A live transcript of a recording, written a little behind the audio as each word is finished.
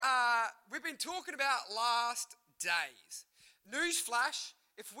been talking about last days. Newsflash,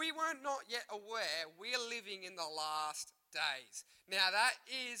 if we were not yet aware, we are living in the last days. Now that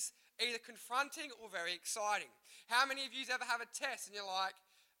is either confronting or very exciting. How many of you ever have a test and you're like,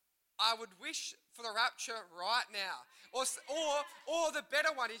 I would wish for the rapture right now? Or the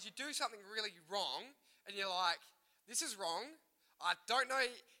better one is you do something really wrong and you're like, this is wrong. I don't know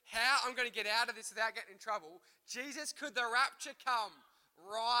how I'm going to get out of this without getting in trouble. Jesus, could the rapture come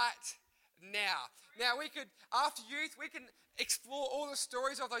right now? Now we could, after youth, we can explore all the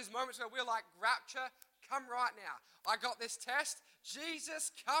stories of those moments where we're like, rapture, come right now. I got this test.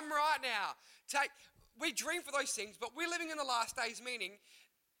 Jesus, come right now. We dream for those things, but we're living in the last days, meaning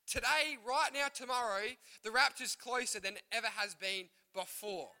today, right now, tomorrow, the rapture's closer than it ever has been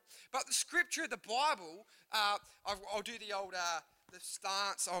before. But the scripture, the Bible, I'll do the old the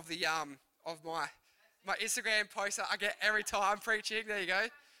stance of the of my Instagram post that I get every time preaching. There you go.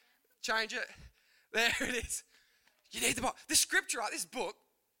 Change it. There it is. You need the Bible. This scripture, right? This book.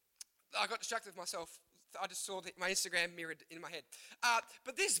 I got distracted with myself. I just saw my Instagram mirrored in my head.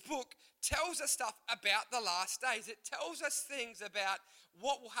 But this book tells us stuff about the last days. It tells us things about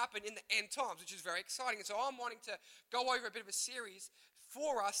what will happen in the end times, which is very exciting. And so I'm wanting to go over a bit of a series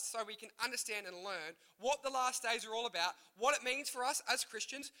for us so we can understand and learn what the last days are all about, what it means for us as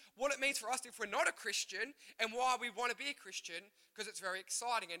Christians, what it means for us if we're not a Christian, and why we want to be a Christian, because it's very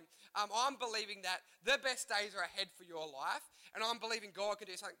exciting. And I'm believing that the best days are ahead for your life, and I'm believing God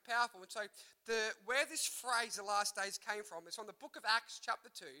can do something powerful. And so where this phrase, the last days, came from, it's from the book of Acts chapter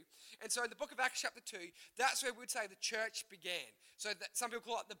 2. And so in the book of Acts chapter 2, that's where we'd say the church began. So that some people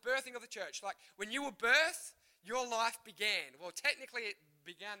call it the birthing of the church. Like when you were birthed, your life began. Well, technically it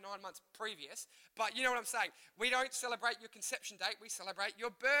began 9 months previous, but you know what I'm saying. We don't celebrate your conception date, we celebrate your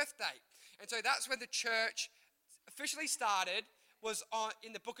birth date. And so that's when the church officially started, was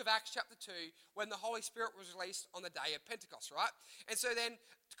in the book of Acts chapter 2, when the Holy Spirit was released on the day of Pentecost, right? And so then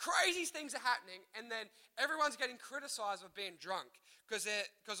crazy things are happening, and then everyone's getting criticized of being drunk because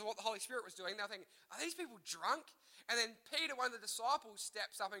of what the Holy Spirit was doing. They're thinking, are these people drunk? And then Peter, one of the disciples,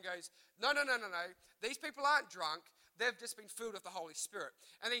 steps up and goes, no. These people aren't drunk. They've just been filled with the Holy Spirit.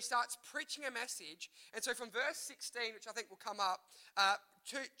 And he starts preaching a message. And so from verse 16, which I think will come up,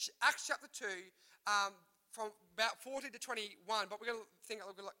 to Acts chapter 2, from about 14 to 21, but we're going to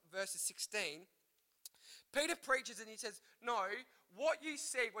look at verses 16. Peter preaches and he says, no, what you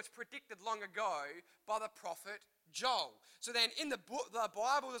see was predicted long ago by the prophet Joel. So then in the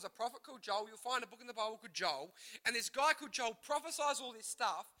Bible, there's a prophet called Joel. You'll find a book in the Bible called Joel. And this guy called Joel prophesies all this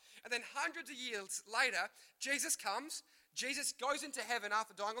stuff. And then hundreds of years later, Jesus comes. Jesus goes into heaven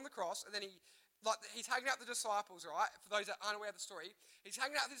after dying on the cross. And then he's hanging out with the disciples, right? For those that aren't aware of the story, he's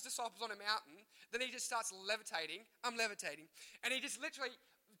hanging out with his disciples on a mountain. Then he just starts levitating. I'm levitating. And he just literally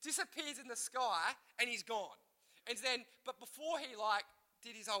disappears in the sky and he's gone. And then, but before he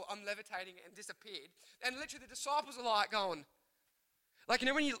did his whole I'm levitating and disappeared, and literally the disciples are going,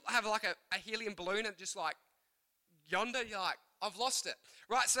 when you have a helium balloon and just yonder, you're like, I've lost it.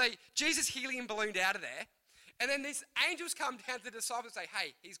 Right, so Jesus helium ballooned out of there, and then these angels come down to the disciples and say,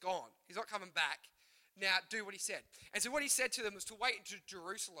 hey, he's gone. He's not coming back. Now do what he said. And so what he said to them was to wait into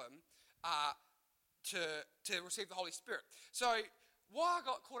Jerusalem to receive the Holy Spirit. So why I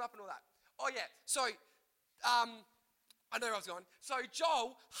got caught up in all that? Oh yeah, so I know where I was going. So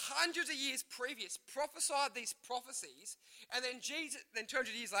Joel, hundreds of years previous, prophesied these prophecies, and then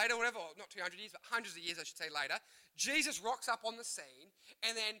 200 years later, whatever, not 200 years, but hundreds of years, I should say, later, Jesus rocks up on the scene,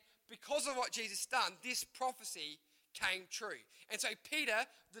 and then because of what Jesus done, this prophecy came true. And so Peter,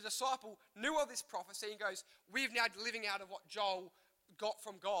 the disciple, knew of this prophecy and goes, we're now living out of what Joel got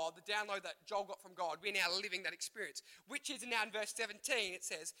from God, the download that Joel got from God. We're now living that experience, which is now in verse 17, it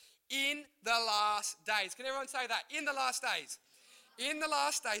says, in the last days. Can everyone say that? In the last days. In the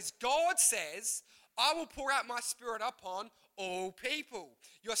last days, God says, I will pour out my spirit upon all people.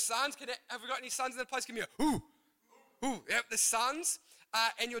 Your sons, have we got any sons in the place? Give me a, ooh. Yep, the sons,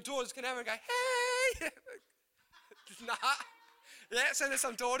 and your daughters can have and go, hey. Nah. Yeah, so there's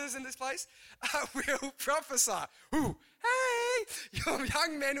some daughters in this place. Will prophesy. Ooh, hey! Your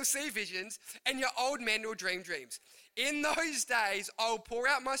young men will see visions, and your old men will dream dreams. In those days, I will pour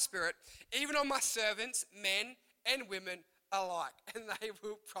out my spirit, even on my servants, men and women alike, and they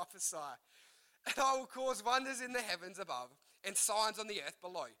will prophesy. And I will cause wonders in the heavens above, and signs on the earth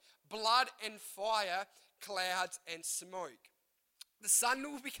below, blood and fire, clouds and smoke. The sun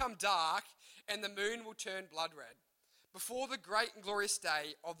will become dark, and the moon will turn blood red, before the great and glorious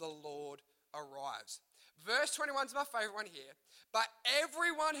day of the Lord arrives. Verse 21 is my favorite one here. But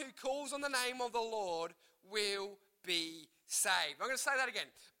everyone who calls on the name of the Lord will be saved. I'm going to say that again.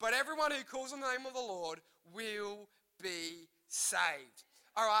 But everyone who calls on the name of the Lord will be saved.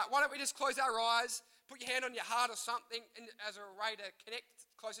 All right, why don't we just close our eyes, put your hand on your heart or something as a way to connect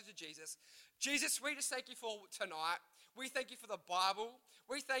closer to Jesus. Jesus, we just thank you for tonight. We thank you for the Bible.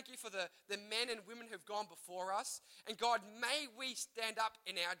 We thank you for the men and women who've gone before us. And God, may we stand up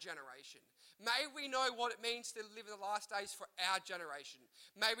in our generation. May we know what it means to live in the last days for our generation.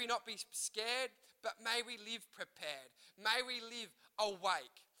 May we not be scared, but may we live prepared. May we live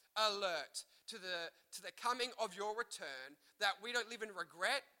awake, alert to the coming of your return, that we don't live in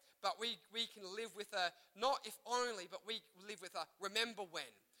regret, but we can live with a, not if only, but we live with a remember when.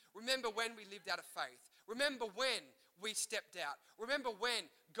 Remember when we lived out of faith. Remember when we stepped out. Remember when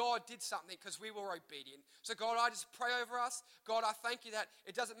God did something because we were obedient. So God, I just pray over us. God, I thank you that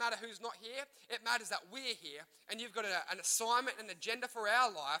it doesn't matter who's not here. It matters that we're here and you've got an assignment, an agenda for our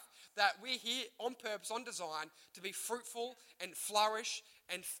life, that we're here on purpose, on design, to be fruitful and flourish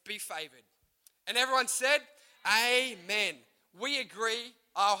and be favored. And everyone said, amen. We agree.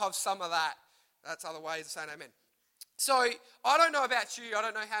 I'll have some of that. That's other ways of saying amen. So I don't know about you. I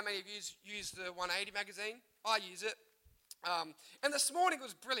don't know how many of you use the 180 magazine. I use it. And this morning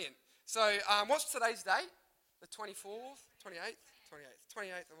was brilliant. So what's today's date? The 24th?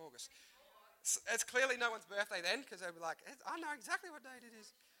 28th of August. It's clearly no one's birthday then, because they'll be like, I know exactly what date it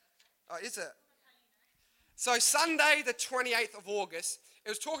is. Oh, is it? So Sunday, the 28th of August, it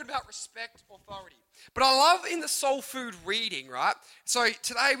was talking about respect, authority. But I love in the soul food reading, right? So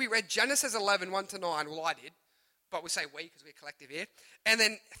today we read Genesis 11, 1-9. Well, I did. But we say we because we're collective here. And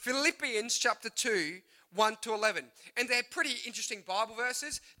then Philippians chapter 2, 1-11. And they're pretty interesting Bible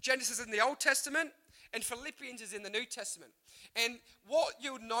verses. Genesis is in the Old Testament and Philippians is in the New Testament. And what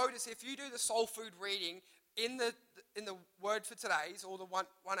you'll notice if you do the soul food reading in the Word for Today's or the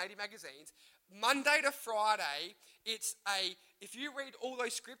 180 magazines, Monday to Friday, if you read all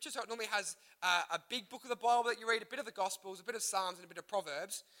those scriptures, so it normally has a big book of the Bible that you read, a bit of the Gospels, a bit of Psalms, and a bit of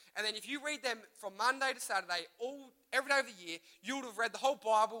Proverbs. And then if you read them from Monday to Saturday, every day of the year, you would have read the whole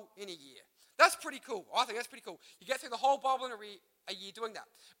Bible in a year. That's pretty cool. I think that's pretty cool. You get through the whole Bible in a year doing that.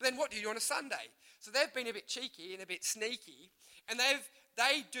 But then what do you do on a Sunday? So they've been a bit cheeky and a bit sneaky, and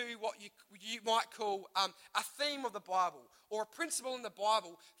they do what you might call a theme of the Bible or a principle in the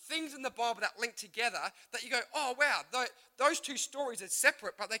Bible, things in the Bible that link together that you go, oh, wow, those two stories are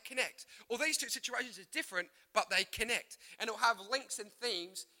separate, but they connect. Or these two situations are different, but they connect. And it'll have links and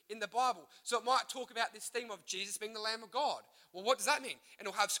themes in the Bible. So it might talk about this theme of Jesus being the Lamb of God. Well, what does that mean? And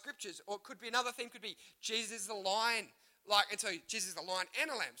it'll have scriptures. Or it could be another theme, could be Jesus is the lion. And so Jesus is the lion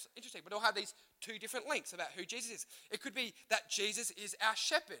and a lamb. So interesting, but it'll have these two different links about who Jesus is. It could be that Jesus is our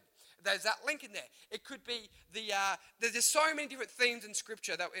shepherd. There's that link in there. It could be there's so many different themes in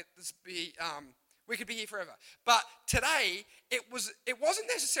Scripture that we could be here forever. But today it wasn't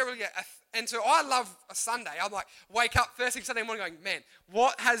necessarily and so I love a Sunday. I'm like wake up first thing Sunday morning going, man,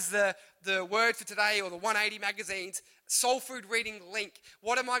 what has the Word for Today or the 180 magazines soul food reading link?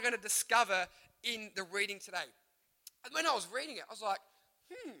 What am I going to discover in the reading today? And when I was reading it, I was like,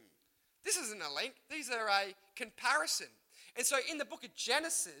 this isn't a link. These are a comparison. And so in the book of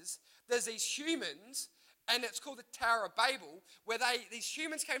Genesis, there's these humans, and it's called the Tower of Babel, where these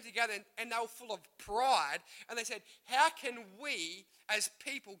humans came together and they were full of pride, and they said, how can we as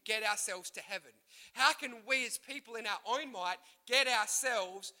people get ourselves to heaven? How can we as people in our own might get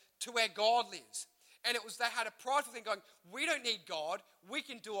ourselves to where God lives? And they had a prideful thing going, we don't need God, we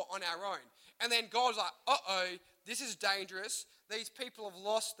can do it on our own. And then God was like, this is dangerous. These people have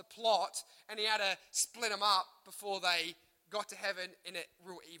lost the plot, and he had to split them up before they got to heaven in a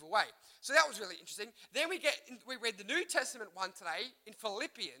real evil way. So that was really interesting. Then we read the New Testament one today in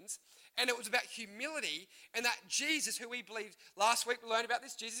Philippians, and it was about humility and that Jesus, who we believed last week we learned about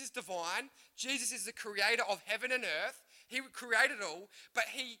this, Jesus is divine. Jesus is the creator of heaven and earth. He created it all, but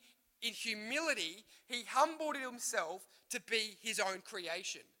in humility, he humbled himself to be his own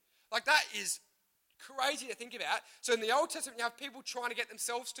creation. Like that is crazy to think about. So in the Old Testament, you have people trying to get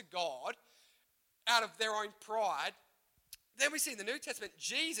themselves to God out of their own pride. Then we see in the New Testament,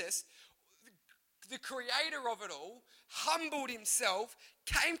 Jesus, the creator of it all, humbled himself,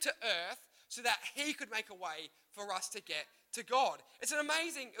 came to earth so that he could make a way for us to get to God. It was an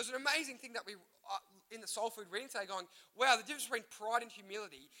amazing thing that we, in the soul food reading today, going, wow, the difference between pride and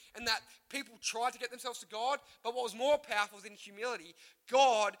humility, and that people tried to get themselves to God, but what was more powerful than humility,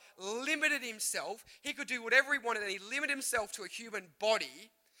 God limited himself. He could do whatever he wanted, and he limited himself to a human body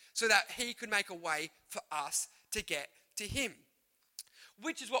so that he could make a way for us to get to him.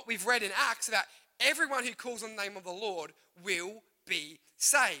 Which is what we've read in Acts about everyone who calls on the name of the Lord will be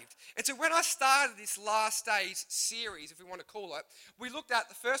saved. And so when I started this Last Days series, if we want to call it, we looked at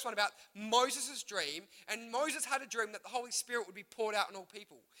the first one about Moses' dream, and Moses had a dream that the Holy Spirit would be poured out on all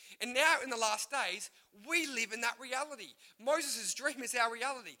people. And now in the last days, we live in that reality. Moses' dream is our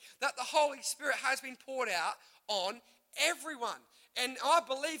reality, that the Holy Spirit has been poured out on everyone. And I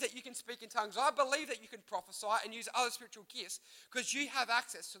believe that you can speak in tongues. I believe that you can prophesy and use other spiritual gifts because you have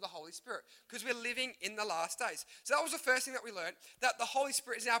access to the Holy Spirit, because we're living in the last days. So that was the first thing that we learned, that the Holy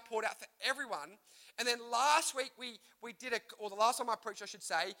Spirit is now poured out for everyone. And then last week we did, or the last time I preached, I should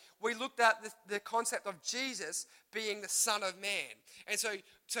say, we looked at the concept of Jesus being the Son of Man. And so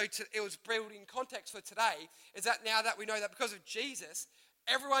it was built in context for today, is that now that we know that because of Jesus,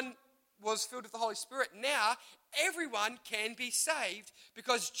 everyone was filled with the Holy Spirit. Now, everyone can be saved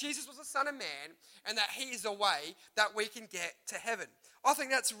because Jesus was the Son of Man and that he is the way that we can get to heaven. I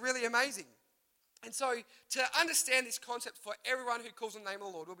think that's really amazing. And so, to understand this concept for everyone who calls on the name of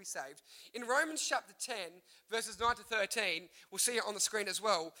the Lord will be saved, in Romans chapter 10, verses 9 to 13, we'll see it on the screen as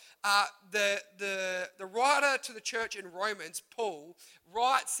well, the writer to the church in Romans, Paul,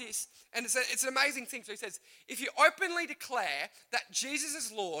 writes this, and it's an amazing thing. So he says, if you openly declare that Jesus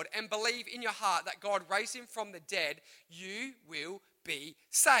is Lord and believe in your heart that God raised him from the dead, you will be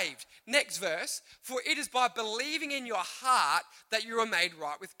saved. Next verse, for it is by believing in your heart that you are made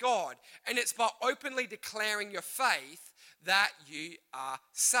right with God, and it's by openly declaring your faith that you are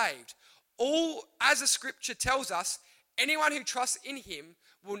saved. All, as the scripture tells us, anyone who trusts in him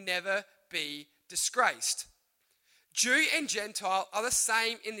will never be disgraced. Jew and Gentile are the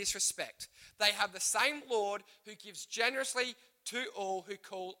same in this respect. They have the same Lord who gives generously to all who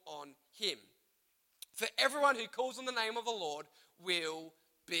call on him. For everyone who calls on the name of the Lord will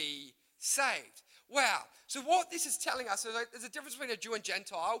be saved. Wow. So what this is telling us is there's a difference between a Jew and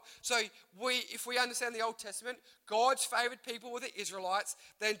Gentile. So if we understand the Old Testament, God's favoured people were the Israelites.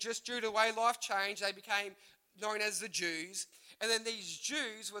 Then just due to the way life changed, they became known as the Jews. And then these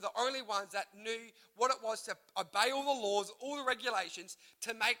Jews were the only ones that knew what it was to obey all the laws, all the regulations,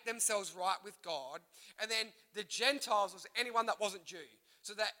 to make themselves right with God. And then the Gentiles was anyone that wasn't Jew.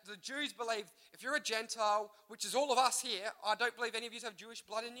 So that the Jews believed if you're a Gentile, which is all of us here, I don't believe any of you have Jewish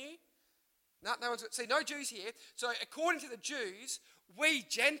blood in you. No one's, see, no Jews here. So according to the Jews, we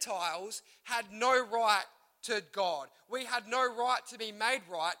Gentiles had no right to God. We had no right to be made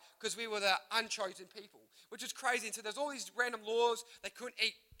right because we were the unchosen people, which is crazy. And so there's all these random laws. They couldn't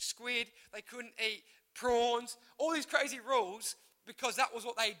eat squid. They couldn't eat prawns. All these crazy rules because that was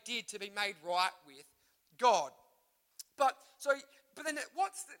what they did to be made right with God. But then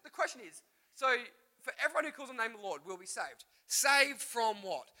the question is, so for everyone who calls on the name of the Lord will be saved. Saved from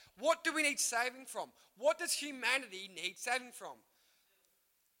what? What do we need saving from? What does humanity need saving from?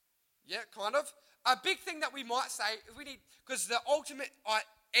 Yeah, kind of. A big thing that we might say is we need, because the ultimate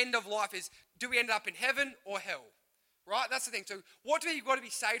end of life is, do we end up in heaven or hell? Right? That's the thing. So what do we got to be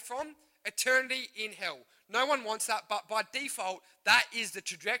saved from? Eternity in hell. No one wants that, but by default, that is the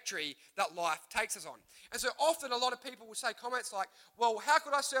trajectory that life takes us on. And so often a lot of people will say comments like, well, how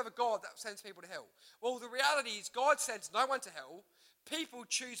could I serve a God that sends people to hell? Well, the reality is God sends no one to hell. People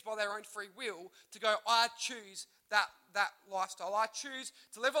choose by their own free will to go, I choose that lifestyle. I choose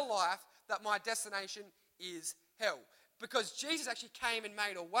to live a life that my destination is hell. Because Jesus actually came and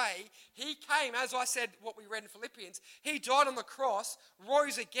made a way. He came, as I said, what we read in Philippians, he died on the cross,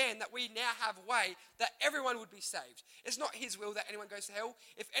 rose again, that we now have a way that everyone would be saved. It's not his will that anyone goes to hell.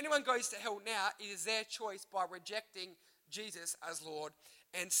 If anyone goes to hell now, it is their choice by rejecting Jesus as Lord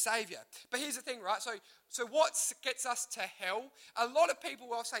and Saviour. But here's the thing, right? So what gets us to hell? A lot of people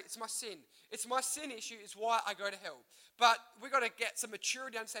will say, it's my sin. It's my sin issue is why I go to hell. But we've got to get some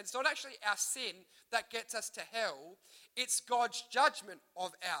maturity to understand it's not actually our sin that gets us to hell. It's God's judgment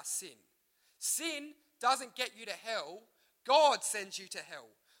of our sin. Sin doesn't get you to hell. God sends you to hell.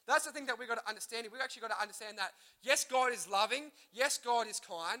 That's the thing that we've got to understand. We've actually got to understand that, yes, God is loving. Yes, God is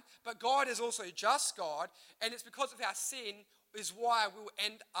kind. But God is also just God. And it's because of our sin is why we'll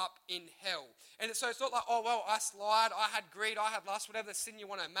end up in hell. And so it's not like, oh, well, I lied, I had greed, I had lust, whatever the sin you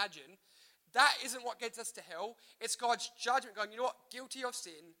want to imagine. That isn't what gets us to hell. It's God's judgment going, you know what, guilty of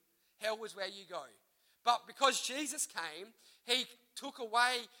sin, hell is where you go. But because Jesus came, he took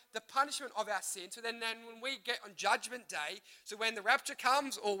away the punishment of our sin. So then when we get on Judgment Day, so when the rapture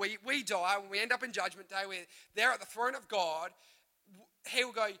comes or we die, when we end up in Judgment Day, we're there at the throne of God, he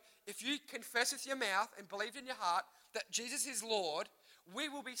will go, if you confess with your mouth and believe in your heart that Jesus is Lord, we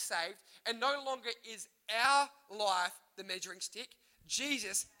will be saved. And no longer is our life the measuring stick.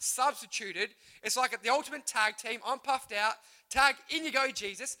 Jesus substituted. It's like at the ultimate tag team. I'm puffed out. Tag, in you go,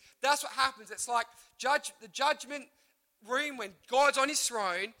 Jesus. That's what happens. It's like the judgment room when God's on his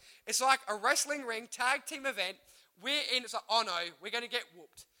throne. It's like a wrestling ring, tag team event. We're in, it's like, oh no, we're going to get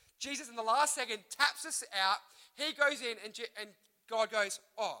whooped. Jesus in the last second taps us out. He goes in and God goes,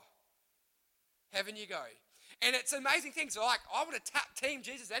 oh, heaven you go. And it's an amazing thing. So like, I want to tap team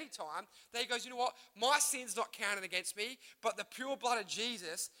Jesus anytime. Then he goes, you know what? My sin's not counted against me, but the pure blood of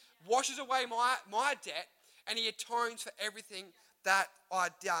Jesus washes away my debt, and he atones for everything that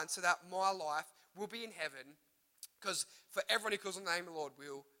I've done, so that my life will be in heaven, because for everyone who calls on the name of the Lord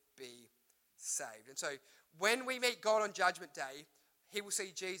will be saved. And so when we meet God on Judgment Day, he will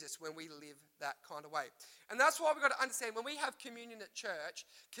see Jesus when we live that kind of way. And that's why we've got to understand, when we have communion at church,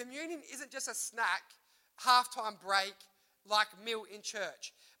 communion isn't just a snack, halftime break, like meal in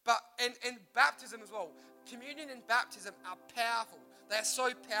church. But and baptism as well. Communion and baptism are powerful. They are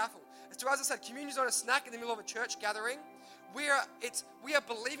so powerful. As I said, communion is not a snack in the middle of a church gathering. We are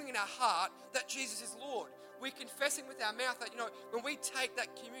believing in our heart that Jesus is Lord. We're confessing with our mouth that, when we take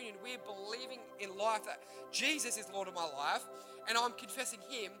that communion, we're believing in life that Jesus is Lord of my life, and I'm confessing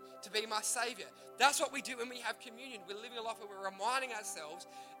him to be my Savior. That's what we do when we have communion. We're living a life where we're reminding ourselves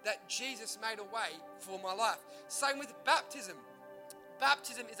that Jesus made a way for my life. Same with baptism.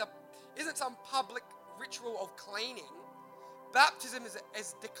 Baptism isn't some public ritual of cleaning. Baptism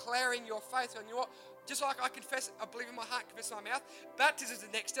is declaring your faith. And you know what? Just like I believe in my heart, confess in my mouth, baptism is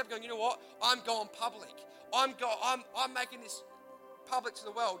the next step. Going, you know what? I'm going public. I'm making this public to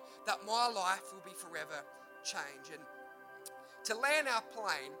the world that my life will be forever changed. And to land our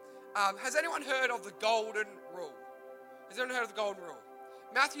plane, has anyone heard of the golden rule? Has anyone heard of the golden rule?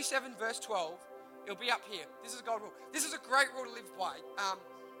 Matthew 7 verse 12, it'll be up here. This is a golden rule. This is a great rule to live by.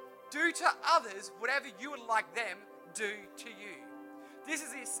 Do to others whatever you would like them do to you. This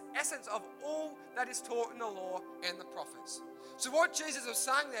is the essence of all that is taught in the law and the prophets. So what Jesus was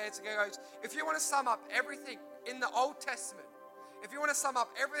saying there is, he goes, if you want to sum up everything in the Old Testament, if you want to sum up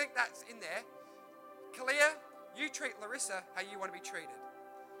everything that's in there, Kalia, you treat Larissa how you want to be treated.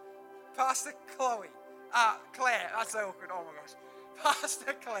 Pastor Chloe, Claire, that's so awkward, oh my gosh.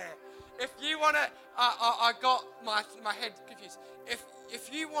 Pastor Claire, if you want to, I got my head confused. If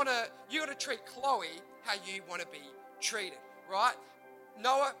you want to, you got to treat Chloe how you want to be treated, right?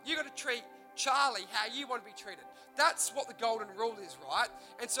 Noah, you got to treat Charlie how you want to be treated. That's what the golden rule is, right?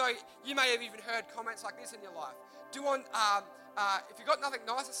 And so you may have even heard comments like this in your life. If you've got nothing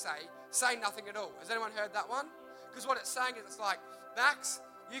nice to say nothing at all. Has anyone heard that one? Because what it's saying is, it's like, Max,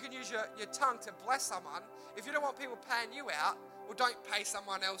 you can use your tongue to bless someone. If you don't want people paying you out, well, don't pay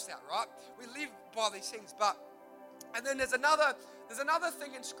someone else out, right? We live by these things, and then there's another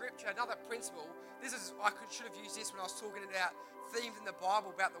thing in Scripture, another principle. Should have used this when I was talking about themes in the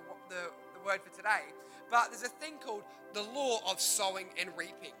Bible about the word for today. But there's a thing called the law of sowing and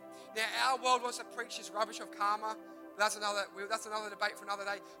reaping. Now, our world wants to preach this rubbish of karma. That's another debate for another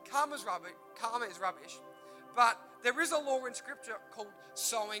day. Karma is rubbish. But there is a law in Scripture called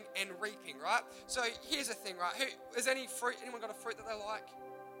sowing and reaping, right? So here's the thing, right? Is any fruit? Anyone got a fruit that they like?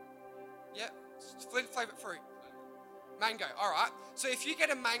 Yeah, favorite fruit. Mango. All right. So if you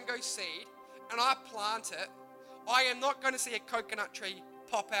get a mango seed and I plant it, I am not going to see a coconut tree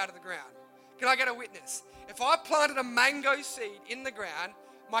pop out of the ground. Can I get a witness? If I planted a mango seed in the ground,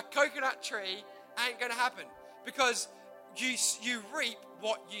 my coconut tree ain't going to happen, because you reap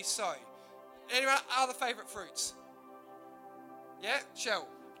what you sow. Anyone other favorite fruits? Yeah, Shell.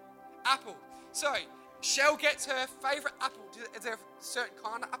 Apple. So Shell gets her favorite apple. Is there a certain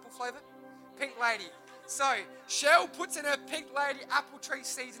kind of apple flavor? Pink Lady. So Shell puts in her Pink Lady apple tree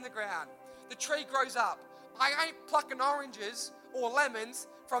seeds in the ground. The tree grows up. I ain't plucking oranges or lemons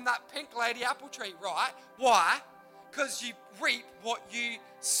from that Pink Lady apple tree, right? Why? Because you reap what you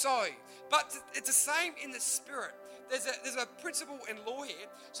sow. But it's the same in the Spirit. There's a principle in law here.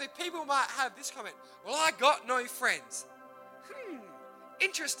 So people might have this comment, well, I got no friends.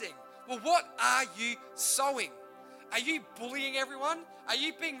 Interesting. Well, what are you sowing? Are you bullying everyone? Are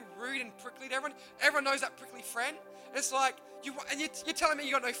you being rude and prickly to everyone? Everyone knows that prickly friend. And it's like, you're telling me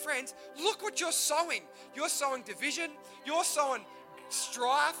you got no friends. Look what you're sowing. You're sowing division. You're sowing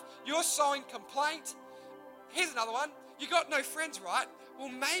strife. You're sowing complaint. Here's another one. You got no friends, right? Well,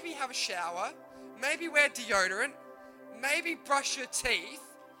 maybe have a shower. Maybe wear deodorant. Maybe brush your teeth.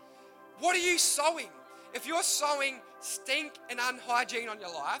 What are you sowing? If you're sowing stink and unhygiene on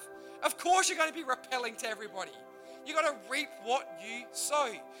your life, of course you're going to be repelling to everybody. You got to reap what you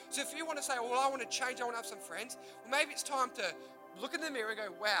sow. So if you want to say, well, I want to change, I want to have some friends, well, maybe it's time to look in the mirror and go,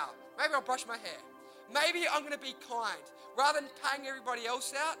 wow, maybe I'll brush my hair. Maybe I'm going to be kind. Rather than paying everybody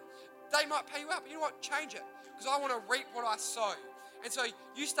else out, they might pay you out. But you know what? Change it. Because I want to reap what I sow. And so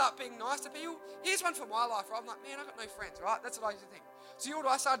you start being nice to people. Here's one for my life, right? I'm like, man, I've got no friends, right? That's what I used to think. So you know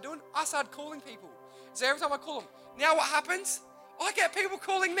what I started doing? I started calling people. So every time I call them, now what happens? I get people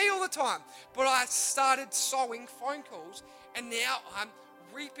calling me all the time. But I started sowing phone calls, and now I'm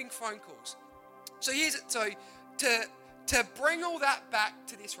reaping phone calls. So to bring all that back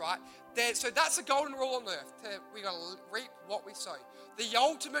to this, right? So that's the golden rule on earth. We got to reap what we sow. The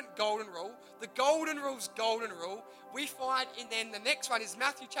ultimate golden rule, the golden rule's golden rule, we find the next one is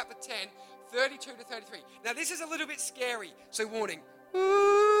Matthew chapter 10, 32 to 33. Now this is a little bit scary, so warning.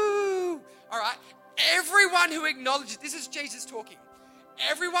 Ooh. All right. Everyone who acknowledges, this is Jesus talking.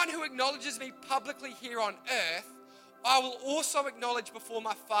 Everyone who acknowledges me publicly here on earth, I will also acknowledge before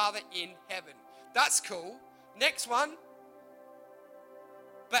my Father in heaven. That's cool. Next one.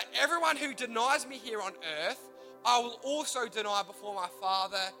 But everyone who denies me here on earth, I will also deny before my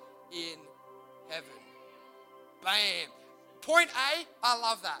Father in heaven. Bam. Point A, I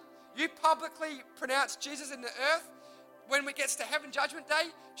love that. You publicly pronounce Jesus in the earth. When it gets to heaven judgment day,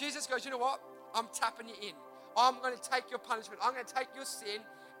 Jesus goes, you know what? I'm tapping you in. I'm going to take your punishment. I'm going to take your sin,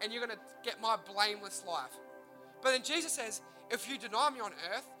 and you're going to get my blameless life. But then Jesus says, if you deny me on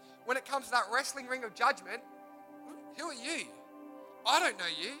earth, when it comes to that wrestling ring of judgment, who are you? I don't know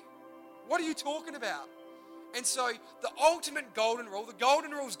you. What are you talking about? And so the ultimate golden rule, the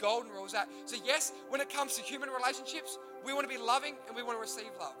golden rule is that, so yes, when it comes to human relationships, we want to be loving and we want to receive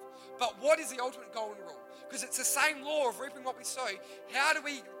love. But what is the ultimate golden rule? Because it's the same law of reaping what we sow. How do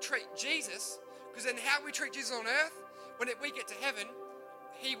we treat Jesus? Because then how we treat Jesus on earth, when we get to heaven,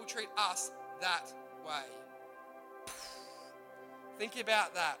 he will treat us that way. Think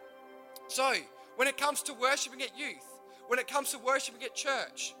about that. So, when it comes to worshiping at youth, when it comes to worshiping at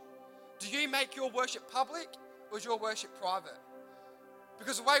church, do you make your worship public or is your worship private?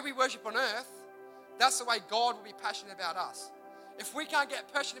 Because the way we worship on earth, that's the way God will be passionate about us. If we can't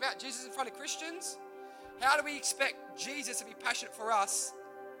get passionate about Jesus in front of Christians, how do we expect Jesus to be passionate for us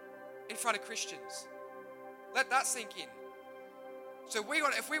in front of Christians? Let that sink in. So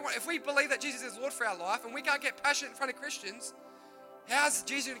if we believe that Jesus is Lord for our life and we can't get passionate in front of Christians, how's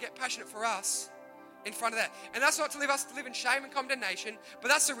Jesus going to get passionate for us in front of that? And that's not to leave us to live in shame and condemnation, but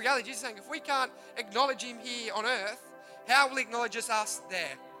that's the reality. Jesus is saying, if we can't acknowledge him here on earth, how will he acknowledge us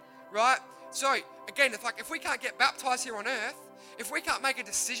there? Right? So, again, if we can't get baptized here on earth, if we can't make a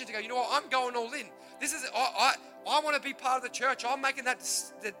decision to go, you know what, I'm going all in. I want to be part of the church. I'm making the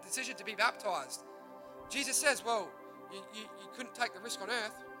decision to be baptized. Jesus says, well, you couldn't take the risk on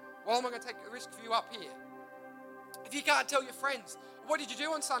earth. Well, am I going to take the risk for you up here? If you can't tell your friends, what did you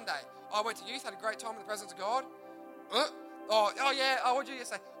do on Sunday? I went to youth, had a great time in the presence of God. Oh yeah, what did you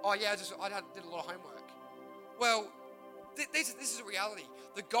yesterday? Oh yeah, I did a lot of homework. Well, this is a reality.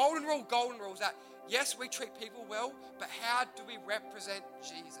 The golden rule is that, yes, we treat people well, but how do we represent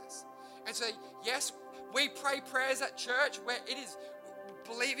Jesus? And so, yes, we pray prayers at church where it is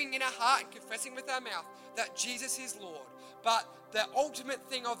believing in our heart and confessing with our mouth that Jesus is Lord. But the ultimate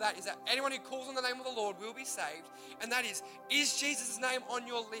thing of that is that anyone who calls on the name of the Lord will be saved. And that is Jesus' name on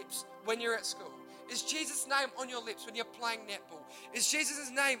your lips when you're at school? Is Jesus' name on your lips when you're playing netball? Is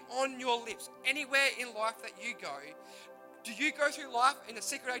Jesus' name on your lips anywhere in life that you go? Do you go through life in a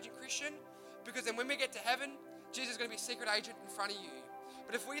secret agent Christian? Because then when we get to heaven, Jesus is going to be a secret agent in front of you.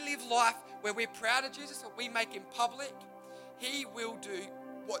 But if we live life where we're proud of Jesus, or we make him public, he will do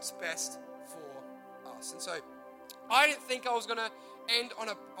what's best for us. And so I didn't think I was going to end on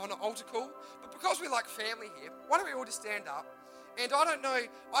an altar call, but because we're like family here, why don't we all just stand up? And I don't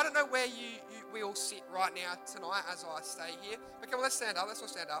know where we all sit right now tonight as I stay here. But come on, let's stand up. Let's all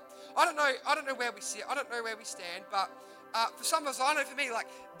stand up. I don't know where we sit. I don't know where we stand. But for some of us, I know for me, like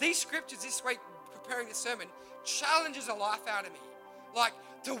these scriptures this week, preparing this sermon, challenges a life out of me. Like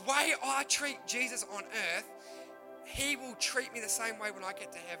the way I treat Jesus on earth, he will treat me the same way when I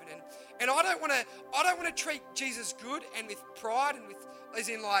get to heaven. And I don't want to treat Jesus good and with pride and with, as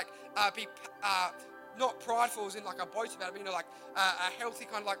in like be not prideful as in like a boast about it, but you know, like a healthy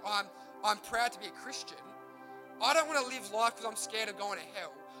kind of like I'm proud to be a Christian. I don't want to live life because I'm scared of going to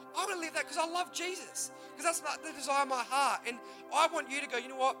hell. I want to live that because I love Jesus, because that's the desire of my heart. And I want you to go, you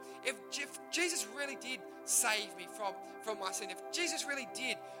know what, if Jesus really did save me from my sin, if Jesus really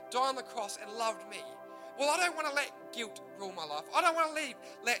did die on the cross and loved me, well, I don't want to let guilt rule my life. I don't want to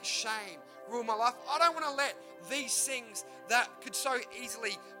let shame rule my life. I don't want to let these things that could so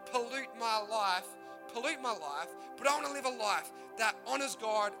easily pollute my life, but I want to live a life that honors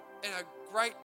God in a great